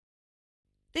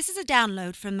This is a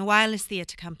download from the Wireless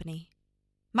Theatre Company.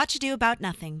 Much Ado About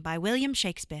Nothing by William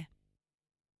Shakespeare.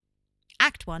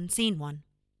 Act 1, Scene 1.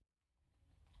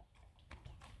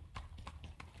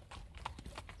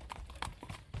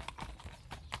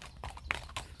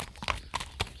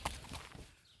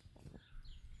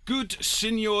 Good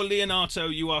Signor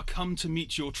Leonato, you are come to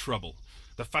meet your trouble.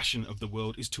 The fashion of the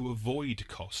world is to avoid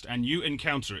cost, and you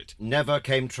encounter it. Never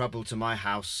came trouble to my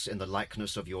house in the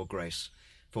likeness of your grace.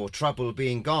 For trouble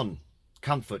being gone,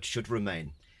 comfort should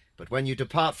remain. But when you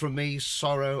depart from me,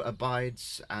 sorrow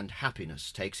abides, and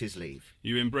happiness takes his leave.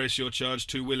 You embrace your charge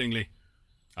too willingly.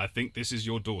 I think this is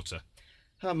your daughter.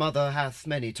 Her mother hath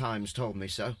many times told me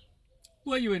so.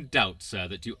 Were you in doubt, sir,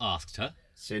 that you asked her?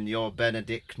 Signor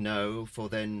Benedick, no, for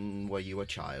then were you a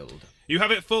child. You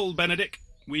have it full, Benedick.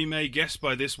 We may guess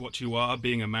by this what you are,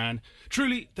 being a man.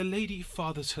 Truly, the lady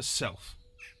fathers herself.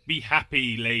 Be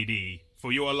happy, lady,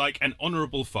 for you are like an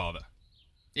honourable father.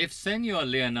 If Senor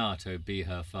Leonato be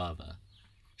her father,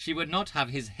 she would not have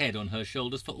his head on her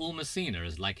shoulders for all Messina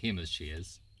as like him as she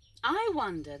is. I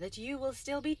wonder that you will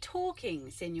still be talking,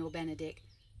 Signor Benedick.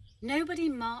 Nobody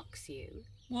marks you.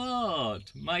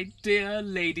 What, my dear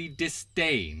Lady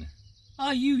Disdain?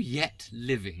 Are you yet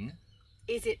living?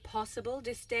 Is it possible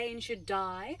Disdain should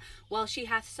die while she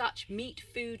hath such meat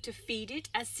food to feed it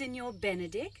as Signor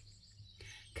Benedick?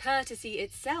 Courtesy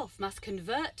itself must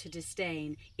convert to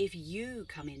disdain if you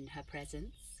come in her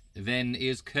presence. Then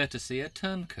is courtesy a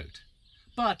turncoat.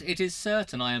 But it is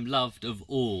certain I am loved of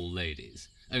all ladies,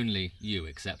 only you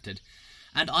excepted,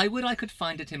 and I would I could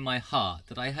find it in my heart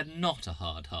that I had not a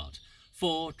hard heart,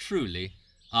 for truly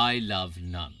I love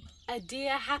none. A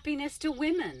dear happiness to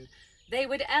women. They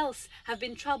would else have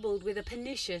been troubled with a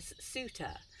pernicious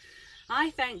suitor.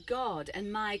 I thank God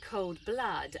and my cold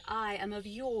blood I am of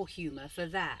your humour for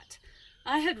that.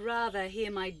 I had rather hear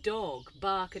my dog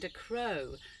bark at a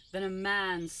crow than a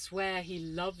man swear he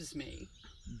loves me.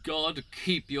 God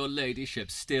keep your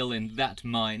ladyship still in that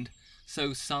mind,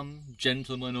 so some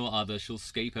gentleman or other shall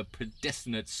scape a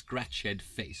predestinate scratch-head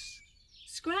face.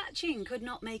 Scratching could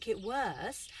not make it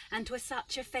worse, and 'twas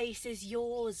such a face as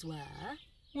yours were.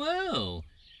 Well,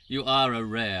 you are a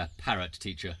rare parrot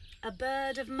teacher. A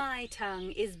bird of my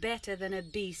tongue is better than a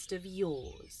beast of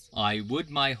yours. I would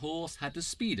my horse had the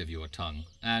speed of your tongue,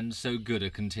 and so good a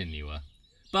continuer.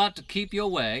 But keep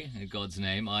your way, in God's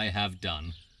name, I have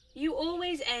done. You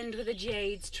always end with a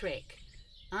jade's trick.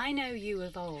 I know you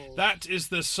of old. That is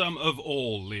the sum of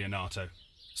all, Leonato.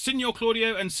 Signor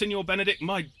Claudio and Signor Benedick,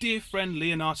 my dear friend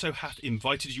Leonato hath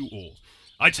invited you all.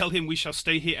 I tell him we shall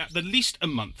stay here at the least a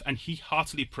month, and he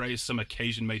heartily prays some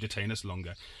occasion may detain us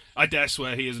longer. I dare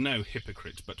swear he is no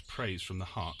hypocrite, but prays from the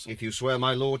heart. If you swear,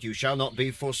 my lord, you shall not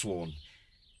be forsworn.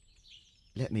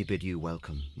 Let me bid you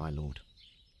welcome, my lord.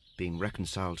 Being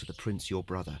reconciled to the prince your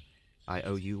brother, I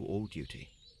owe you all duty.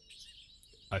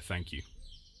 I thank you.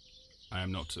 I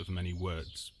am not of many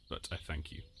words, but I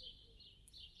thank you.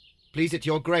 Please it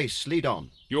your grace, lead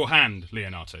on. Your hand,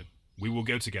 Leonato. We will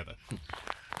go together.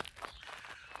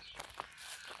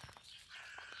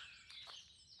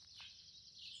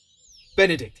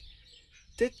 Benedict,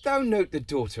 didst thou note the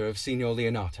daughter of Signor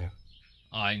Leonato?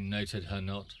 I noted her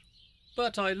not,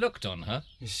 but I looked on her.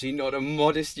 Is she not a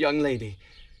modest young lady?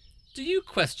 Do you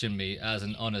question me as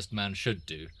an honest man should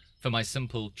do, for my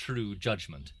simple true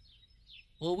judgment?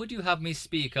 Or would you have me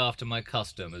speak after my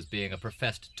custom as being a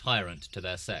professed tyrant to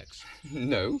their sex?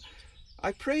 No,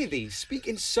 I pray thee, speak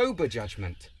in sober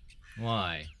judgment.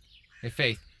 Why,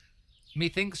 i'faith,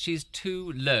 methinks she's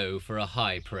too low for a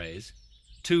high praise,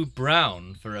 too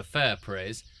brown for a fair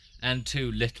praise, and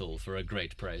too little for a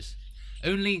great praise.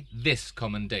 Only this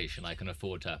commendation I can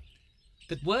afford her,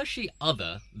 that were she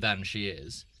other than she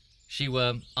is, she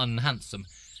were unhandsome,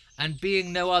 and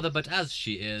being no other but as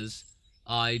she is,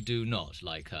 I do not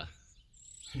like her.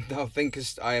 Thou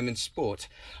thinkest I am in sport.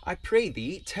 I pray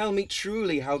thee, tell me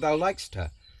truly how thou likest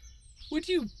her. Would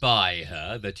you buy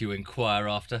her that you inquire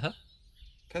after her?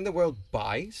 Can the world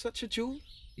buy such a jewel?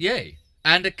 Yea,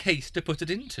 and a case to put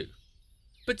it into.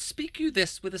 But speak you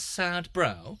this with a sad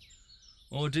brow?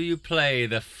 Or do you play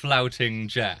the flouting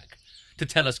jack, to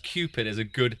tell us Cupid is a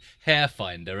good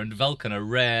hair-finder and Vulcan a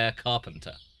rare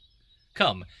carpenter?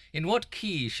 Come, in what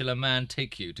key shall a man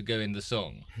take you to go in the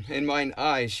song? In mine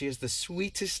eyes she is the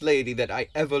sweetest lady that I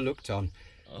ever looked on.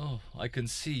 Oh, I can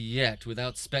see yet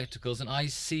without spectacles, and I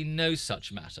see no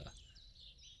such matter.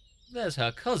 There's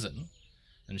her cousin,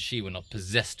 and she, when not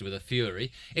possessed with a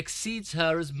fury, exceeds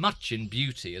her as much in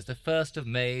beauty as the 1st of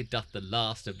May doth the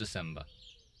last of December.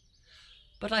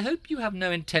 But I hope you have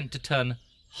no intent to turn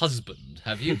husband,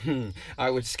 have you? I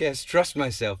would scarce trust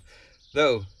myself,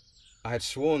 though I had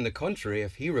sworn the contrary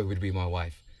if Hero would be my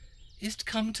wife. Is't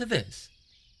come to this?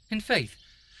 In faith,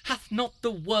 hath not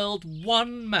the world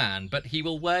one man but he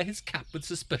will wear his cap with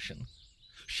suspicion?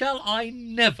 Shall I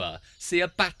never see a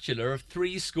bachelor of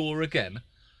 60 again?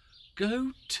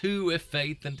 Go to,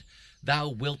 i'faith, and thou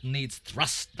wilt needs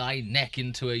thrust thy neck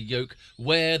into a yoke,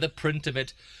 wear the print of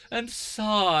it, and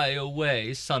sigh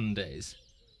away Sundays.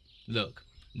 Look,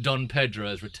 Don Pedro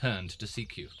has returned to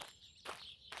seek you.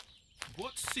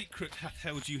 What secret hath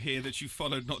held you here that you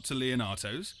followed not to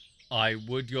Leonato's? I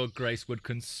would your grace would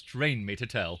constrain me to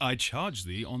tell. I charge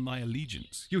thee on thy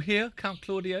allegiance. You hear, Count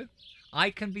Claudio? I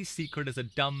can be secret as a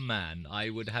dumb man, I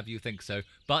would have you think so.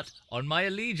 But on my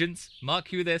allegiance,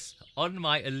 mark you this, on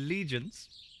my allegiance,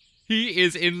 he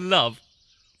is in love.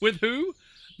 With who?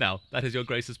 Now, that is your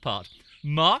grace's part.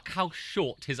 Mark how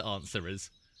short his answer is.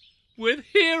 With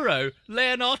Hero,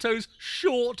 Leonato's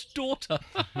short daughter.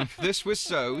 If this was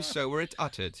so, so were it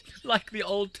uttered. Like the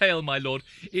old tale, my lord,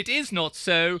 it is not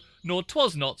so, nor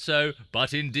 'twas not so,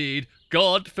 but indeed,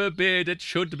 God forbid it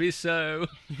should be so.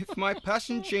 If my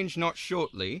passion change not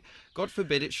shortly, God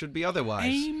forbid it should be otherwise.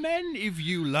 Amen, if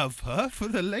you love her, for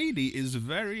the lady is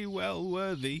very well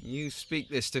worthy. You speak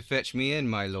this to fetch me in,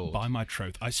 my lord. By my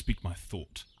troth, I speak my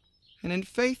thought. And in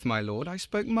faith, my lord, I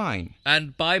spoke mine.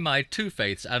 And by my 2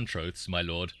 faiths and troths, my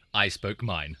lord, I spoke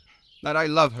mine. That I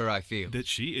love her, I feel. That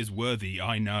she is worthy,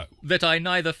 I know. That I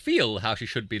neither feel how she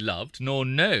should be loved, nor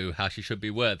know how she should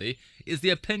be worthy, is the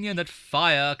opinion that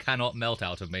fire cannot melt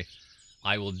out of me.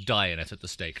 I will die in it at the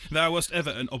stake. Thou wast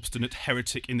ever an obstinate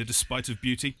heretic in the despite of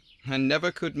beauty. And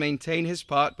never could maintain his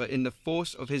part but in the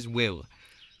force of his will.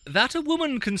 That a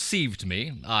woman conceived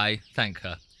me, I thank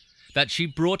her. That she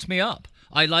brought me up,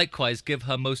 I likewise give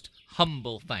her most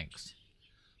humble thanks.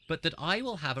 But that I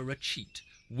will have a retreat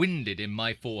winded in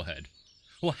my forehead,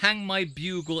 or hang my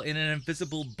bugle in an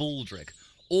invisible baldric,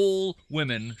 all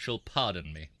women shall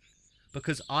pardon me,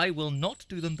 because I will not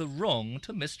do them the wrong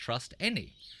to mistrust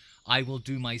any. I will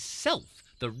do myself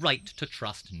the right to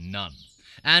trust none.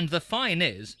 And the fine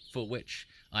is, for which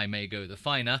I may go the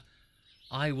finer,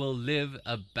 I will live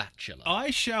a bachelor.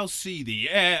 I shall see thee,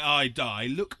 ere I die,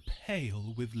 look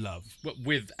pale with love.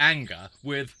 With anger,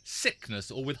 with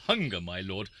sickness, or with hunger, my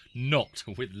lord, not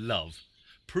with love.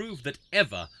 Prove that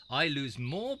ever I lose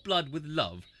more blood with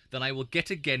love than I will get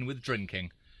again with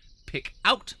drinking. Pick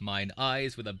out mine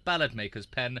eyes with a ballad-maker's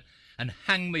pen, and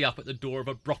hang me up at the door of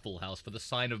a brothel house for the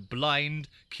sign of blind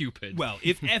Cupid. Well,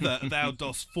 if ever thou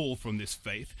dost fall from this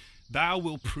faith, thou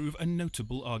wilt prove a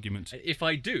notable argument. If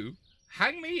I do,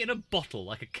 hang me in a bottle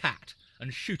like a cat,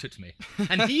 and shoot at me.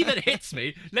 And he that hits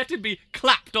me, let him be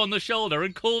clapped on the shoulder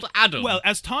and called Adam. Well,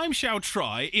 as time shall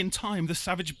try, in time the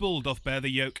savage bull doth bear the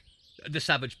yoke. The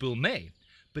savage bull may,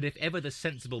 but if ever the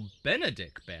sensible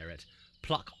Benedick bear it,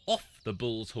 pluck off the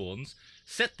bull's horns,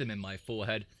 set them in my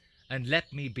forehead, and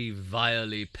let me be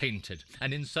vilely painted,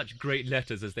 and in such great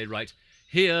letters as they write,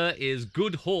 Here is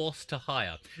good horse to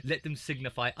hire. Let them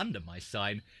signify under my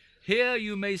sign, Here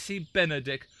you may see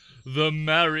Benedick, the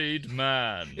married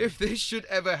man. If this should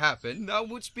ever happen, thou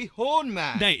wouldst be horn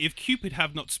mad. Nay, if Cupid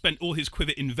have not spent all his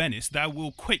quiver in Venice, thou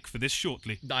wilt quake for this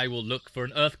shortly. I will look for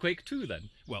an earthquake too, then.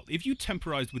 Well, if you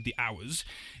temporise with the hours,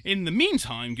 in the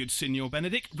meantime, good Signor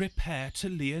Benedick, repair to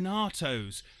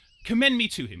Leonato's. Commend me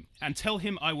to him, and tell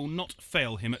him I will not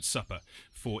fail him at supper,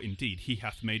 for indeed he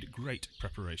hath made great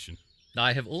preparation.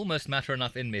 I have almost matter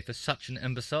enough in me for such an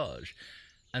embassage,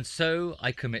 and so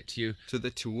I commit you to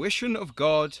the tuition of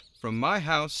God from my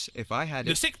house, if I had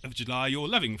The it. 6th of July, your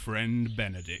loving friend,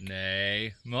 Benedick.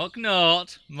 Nay, mock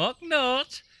not, mock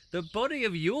not. The body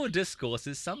of your discourse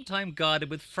is sometime guarded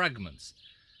with fragments,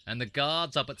 and the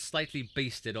guards are but slightly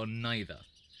basted on neither.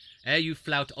 Ere you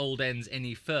flout old ends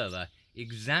any further,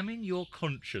 examine your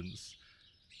conscience,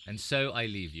 and so I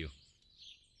leave you.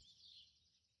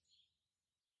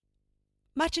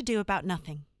 Much Ado About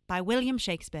Nothing by William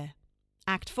Shakespeare.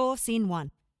 Act 4, Scene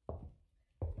 1.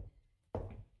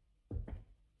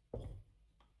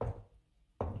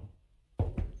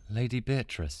 Lady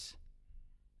Beatrice,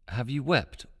 have you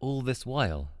wept all this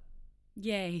while?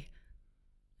 Yea,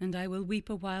 and I will weep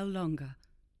a while longer.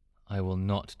 I will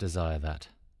not desire that.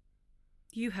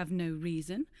 You have no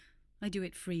reason. I do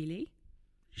it freely.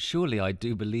 Surely I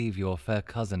do believe your fair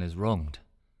cousin is wronged.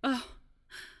 Oh,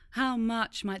 how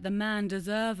much might the man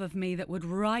deserve of me that would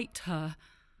right her?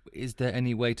 Is there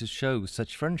any way to show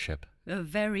such friendship? A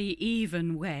very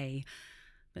even way,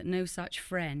 but no such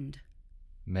friend.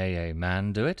 May a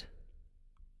man do it?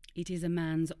 It is a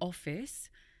man's office,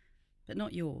 but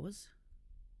not yours.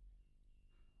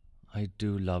 I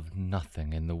do love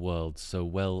nothing in the world so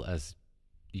well as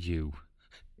you.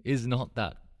 Is not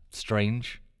that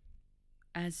strange?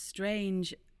 as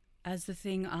strange as the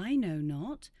thing I know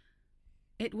not.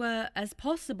 It were as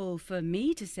possible for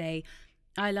me to say,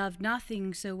 I love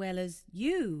nothing so well as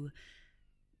you.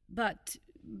 But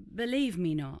believe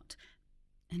me not,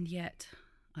 and yet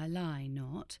I lie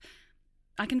not.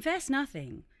 I confess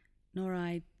nothing, nor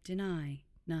I deny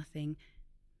nothing.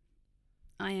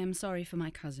 I am sorry for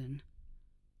my cousin.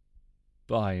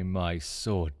 By my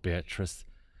sword, Beatrice,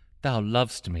 thou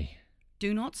lovest me.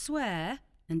 Do not swear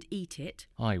and eat it.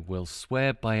 I will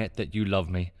swear by it that you love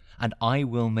me, and I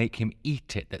will make him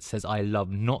eat it that says I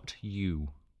love not you.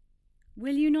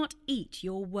 Will you not eat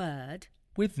your word?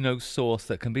 With no sauce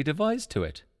that can be devised to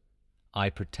it. I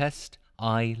protest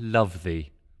I love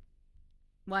thee.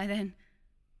 Why then,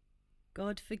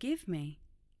 God forgive me.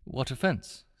 What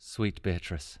offence, sweet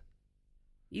Beatrice?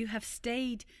 You have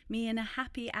stayed me in a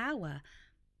happy hour.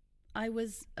 I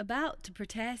was about to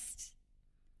protest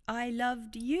I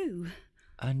loved you.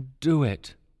 And do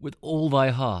it with all thy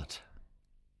heart.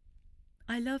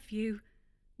 I love you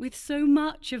with so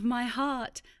much of my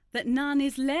heart that none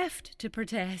is left to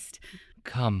protest.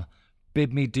 Come,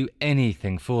 bid me do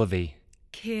anything for thee.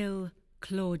 Kill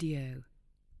Claudio.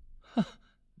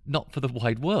 Not for the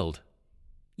wide world.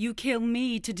 You kill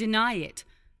me to deny it.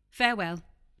 Farewell.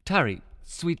 Tarry,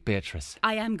 sweet Beatrice.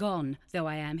 I am gone, though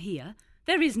I am here.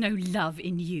 There is no love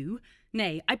in you.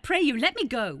 Nay, I pray you, let me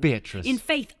go. Beatrice. In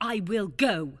faith, I will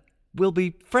go. We'll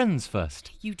be friends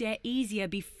first. You dare easier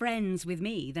be friends with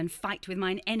me than fight with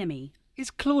mine enemy.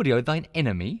 Is Claudio thine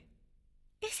enemy?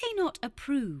 Is he not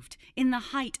approved in the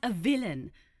height a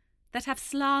villain, that have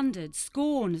slandered,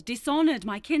 scorned, dishonoured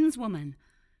my kinswoman?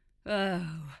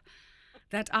 Oh,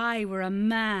 that I were a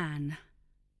man!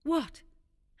 What?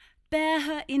 Bear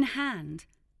her in hand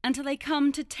until they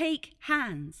come to take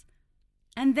hands,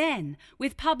 and then,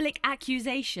 with public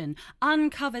accusation,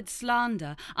 uncovered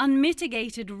slander,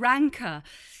 unmitigated rancour.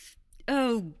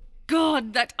 Oh,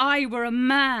 God, that I were a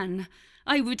man!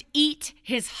 I would eat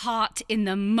his heart in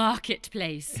the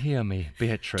marketplace. Hear me,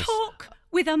 Beatrice. Talk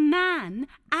with a man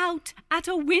out at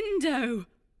a window.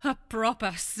 A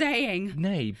proper saying.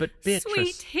 Nay, but Beatrice...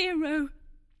 Sweet hero,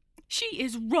 she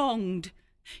is wronged.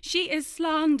 She is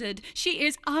slandered. She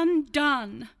is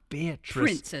undone. Beatrice...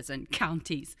 Princes and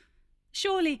counties.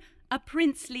 Surely a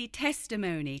princely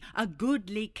testimony, a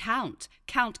goodly count,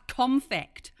 Count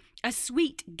Confect, a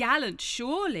sweet gallant,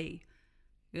 surely.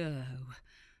 Oh,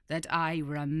 that I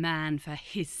were a man for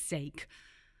his sake,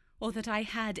 or that I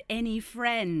had any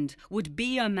friend would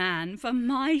be a man for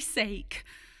my sake.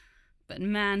 But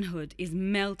manhood is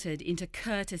melted into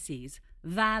courtesies,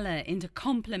 valour into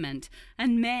compliment,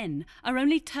 and men are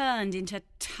only turned into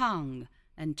tongue,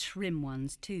 and trim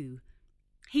ones too.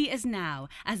 He is now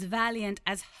as valiant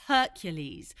as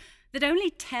Hercules, that only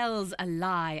tells a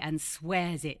lie and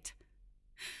swears it.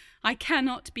 I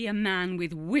cannot be a man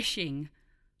with wishing,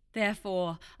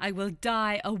 therefore I will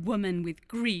die a woman with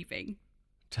grieving.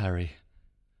 Tarry,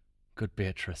 good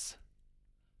Beatrice.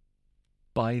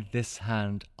 By this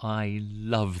hand I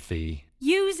love thee.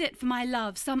 Use it for my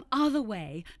love some other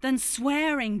way than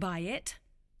swearing by it.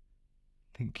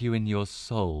 Think you in your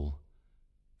soul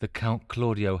the Count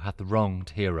Claudio hath wronged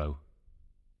Hero?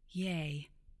 Yea,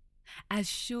 as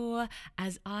sure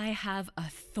as I have a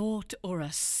thought or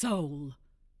a soul.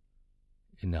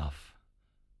 Enough.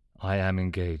 I am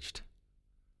engaged.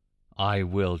 I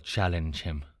will challenge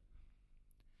him.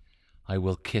 I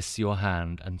will kiss your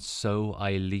hand, and so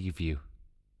I leave you.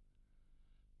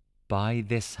 By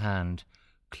this hand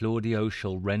Claudio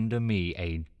shall render me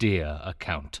a dear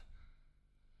account.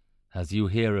 As you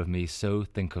hear of me, so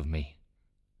think of me.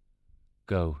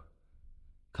 Go,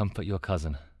 comfort your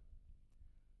cousin.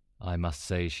 I must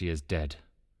say she is dead.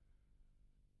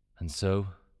 And so,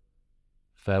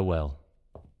 farewell.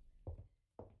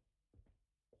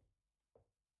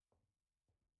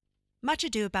 Much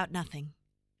Ado About Nothing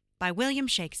by William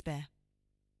Shakespeare.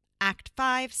 Act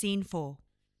 5, Scene 4.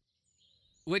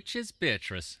 Which is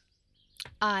Beatrice?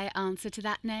 I answer to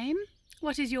that name.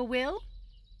 What is your will?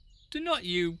 Do not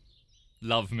you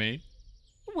love me?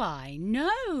 Why,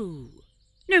 no.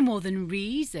 No more than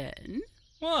reason.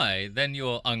 Why, then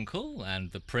your uncle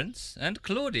and the prince and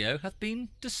Claudio hath been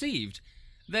deceived.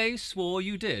 They swore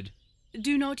you did.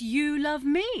 Do not you love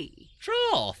me?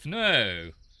 Troth,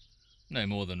 no. No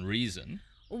more than reason.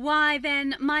 Why,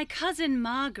 then, my cousin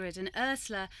Margaret and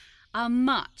Ursula are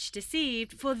much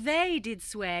deceived, for they did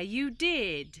swear you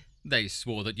did. They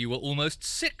swore that you were almost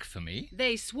sick for me.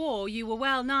 They swore you were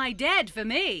well nigh dead for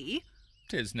me.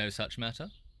 'Tis no such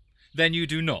matter. Then you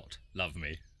do not love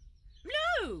me.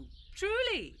 No,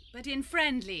 truly. but in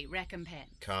friendly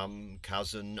recompense. Come,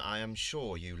 cousin, I am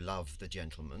sure you love the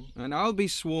gentleman. And I'll be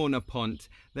sworn upon't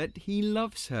that he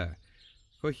loves her.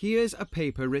 For here's a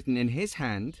paper written in his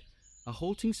hand, a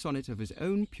halting sonnet of his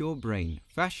own pure brain,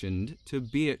 fashioned to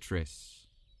Beatrice.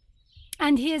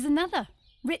 And here's another,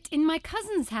 writ in my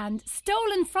cousin's hand,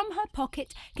 stolen from her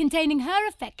pocket, containing her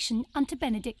affection unto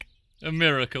Benedick. A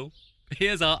miracle.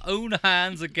 Here's our own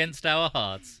hands against our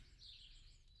hearts.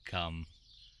 Come,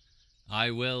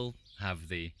 I will have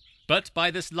thee. But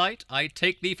by this light I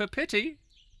take thee for pity.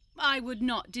 I would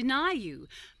not deny you,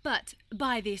 but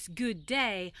by this good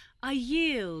day I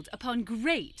yield upon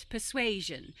great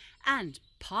persuasion, and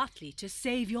partly to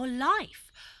save your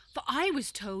life, for I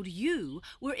was told you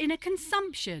were in a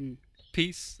consumption.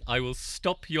 Peace, I will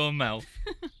stop your mouth.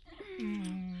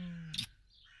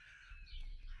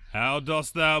 How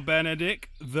dost thou, Benedick,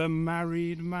 the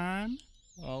married man?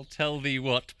 I'll tell thee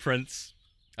what, Prince.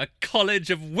 A college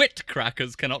of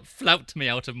wit-crackers cannot flout me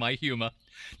out of my humour.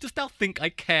 Dost thou think I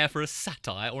care for a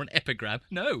satire or an epigram?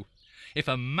 No. If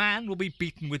a man will be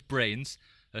beaten with brains,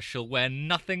 I shall wear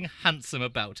nothing handsome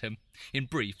about him. In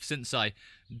brief, since I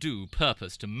do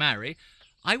purpose to marry,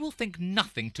 I will think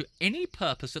nothing to any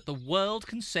purpose that the world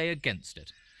can say against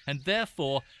it, and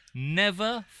therefore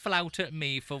never flout at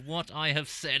me for what I have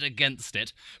said against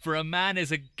it, for a man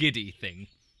is a giddy thing,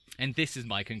 and this is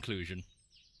my conclusion.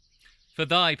 For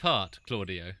thy part,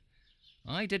 Claudio,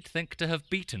 I did think to have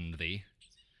beaten thee,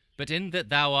 but in that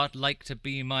thou art like to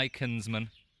be my kinsman,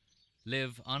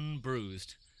 live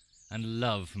unbruised, and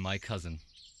love my cousin.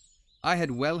 I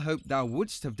had well hoped thou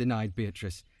wouldst have denied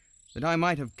Beatrice, that I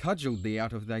might have cudgelled thee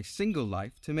out of thy single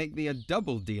life to make thee a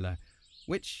double dealer,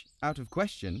 which, out of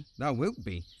question, thou wilt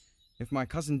be, if my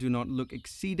cousin do not look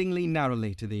exceedingly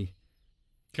narrowly to thee.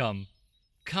 Come,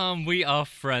 we are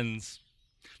friends.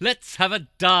 Let's have a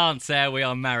dance ere we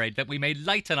are married, that we may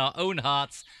lighten our own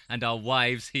hearts and our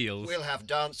wives' heels. We'll have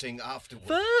dancing afterwards.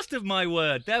 First of my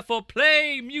word, therefore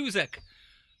play music.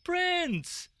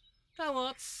 Prince, thou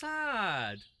art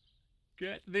sad.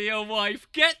 Get thee a wife,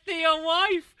 get thee a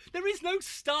wife! There is no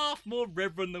staff more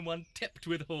reverend than one tipped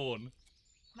with horn.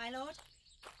 My lord,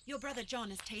 your brother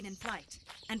John is ta'en in flight,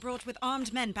 and brought with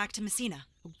armed men back to Messina.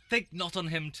 Think not on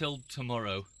him till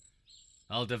tomorrow.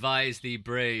 I'll devise thee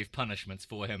brave punishments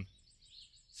for him.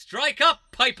 Strike up,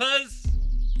 pipers!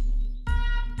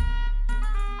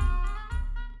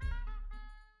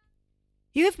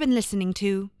 You have been listening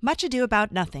to Much Ado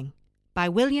About Nothing by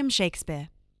William Shakespeare,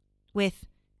 with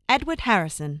Edward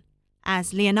Harrison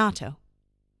as Leonato,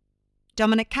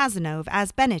 Dominic Cazenove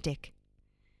as Benedick,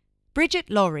 Bridget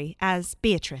Laurie as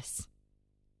Beatrice,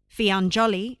 Fionn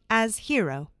Jolly as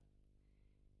Hero,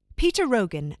 Peter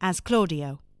Rogan as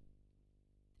Claudio,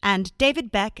 and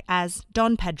David Beck as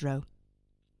Don Pedro.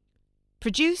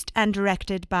 Produced and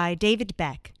directed by David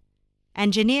Beck.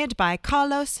 Engineered by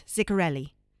Carlos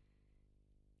Ziccarelli.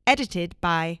 Edited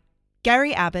by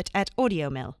Gary Abbott at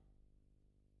AudioMill.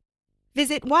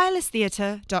 Visit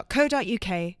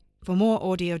wirelesstheatre.co.uk for more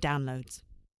audio downloads.